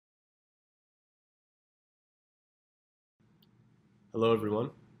Hello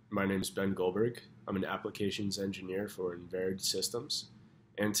everyone, my name is Ben Goldberg. I'm an applications engineer for enVerid systems,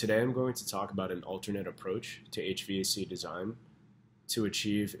 and today I'm going to talk about an alternate approach to HVAC design to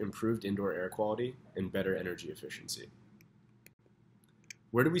achieve improved indoor air quality and better energy efficiency.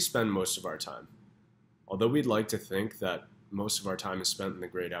 Where do we spend most of our time? Although we'd like to think that most of our time is spent in the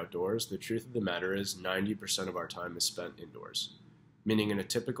great outdoors, the truth of the matter is 90% of our time is spent indoors, meaning in a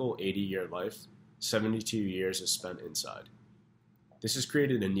typical 80-year life, 72 years is spent inside. This has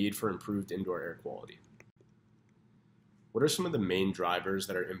created a need for improved indoor air quality. What are some of the main drivers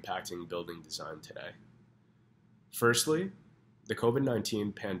that are impacting building design today? Firstly, the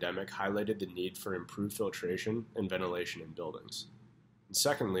COVID-19 pandemic highlighted the need for improved filtration and ventilation in buildings. And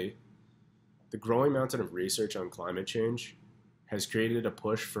secondly, the growing mountain of research on climate change has created a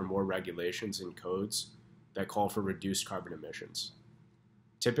push for more regulations and codes that call for reduced carbon emissions.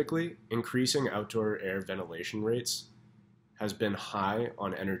 Typically, increasing outdoor air ventilation rates has been high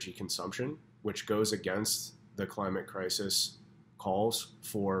on energy consumption, which goes against the climate crisis calls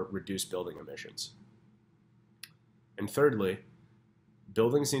for reduced building emissions. And thirdly,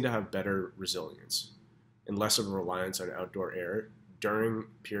 buildings need to have better resilience and less of a reliance on outdoor air during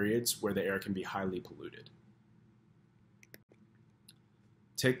periods where the air can be highly polluted.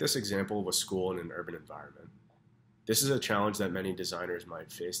 Take this example of a school in an urban environment. This is a challenge that many designers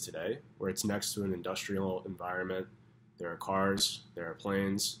might face today, where it's next to an industrial environment. There are cars, there are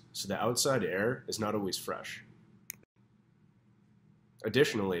planes, so the outside air is not always fresh.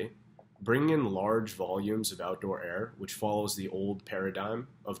 Additionally, bringing in large volumes of outdoor air, which follows the old paradigm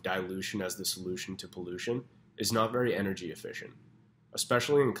of dilution as the solution to pollution, is not very energy efficient,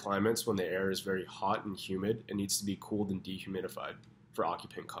 especially in climates when the air is very hot and humid and needs to be cooled and dehumidified for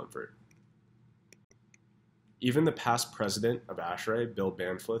occupant comfort. Even the past president of ASHRAE, Bill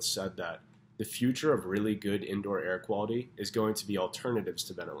Banfleth, said that the future of really good indoor air quality is going to be alternatives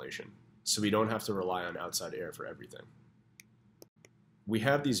to ventilation, so we don't have to rely on outside air for everything. We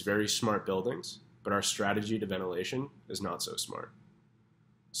have these very smart buildings, but our strategy to ventilation is not so smart.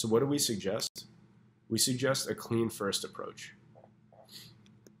 So what do we suggest? We suggest a clean first approach.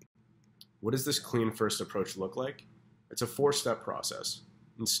 What does this clean first approach look like? It's a 4-step process.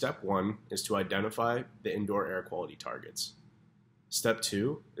 And step 1 is to identify the indoor air quality targets. Step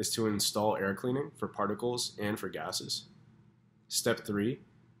 2 is to install air cleaning for particles and for gases. Step 3,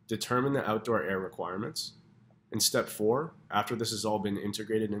 determine the outdoor air requirements. And step 4, after this has all been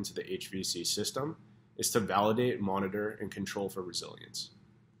integrated into the HVAC system, is to validate, monitor, and control for resilience.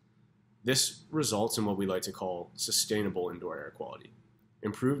 This results in what we like to call sustainable indoor air quality.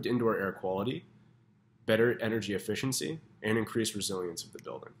 Improved indoor air quality, better energy efficiency, and increased resilience of the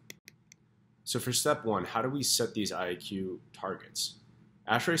building. So for step 1, how do we set these IAQ targets?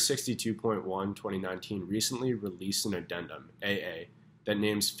 ASHRAE 62.1 2019 recently released an addendum, AA, that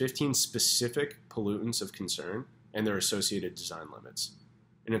names 15 specific pollutants of concern and their associated design limits.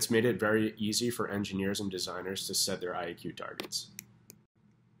 And it's made it very easy for engineers and designers to set their IAQ targets.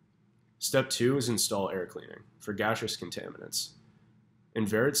 Step 2 is install air cleaning for gaseous contaminants.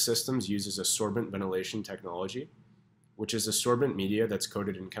 enVerid Systems uses a sorbent ventilation technology, which is a sorbent media that's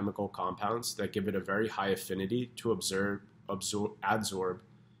coated in chemical compounds that give it a very high affinity to adsorb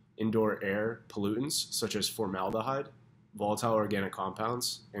indoor air pollutants such as formaldehyde, volatile organic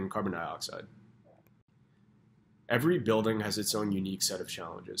compounds, and carbon dioxide. Every building has its own unique set of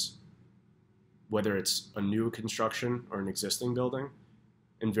challenges. Whether it's a new construction or an existing building,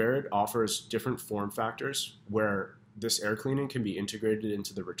 enVerid offers different form factors where this air cleaning can be integrated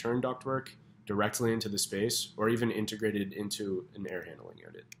into the return ductwork, directly into the space, or even integrated into an air handling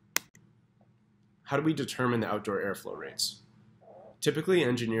unit. How do we determine the outdoor airflow rates? Typically,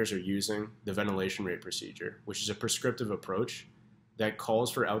 engineers are using the ventilation rate procedure, which is a prescriptive approach that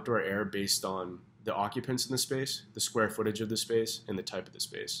calls for outdoor air based on the occupants in the space, the square footage of the space, and the type of the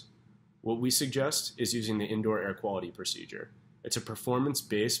space. What we suggest is using the indoor air quality procedure. It's a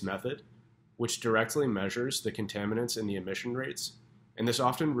performance-based method which directly measures the contaminants and the emission rates, and this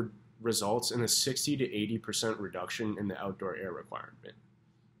often results in a 60 to 80% reduction in the outdoor air requirement.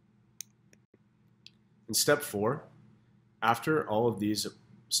 In step 4, after all of these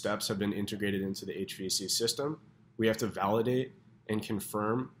steps have been integrated into the HVAC system, we have to validate and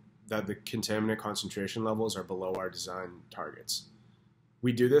confirm that the contaminant concentration levels are below our design targets.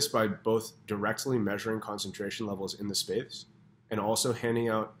 We do this by both directly measuring concentration levels in the space and also handing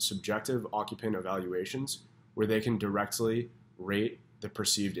out subjective occupant evaluations where they can directly rate the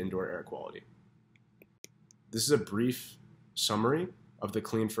perceived indoor air quality. This is a brief summary of the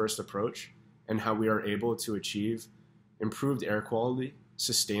clean first approach and how we are able to achieve improved air quality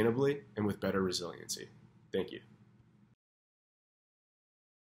sustainably and with better resiliency. Thank you.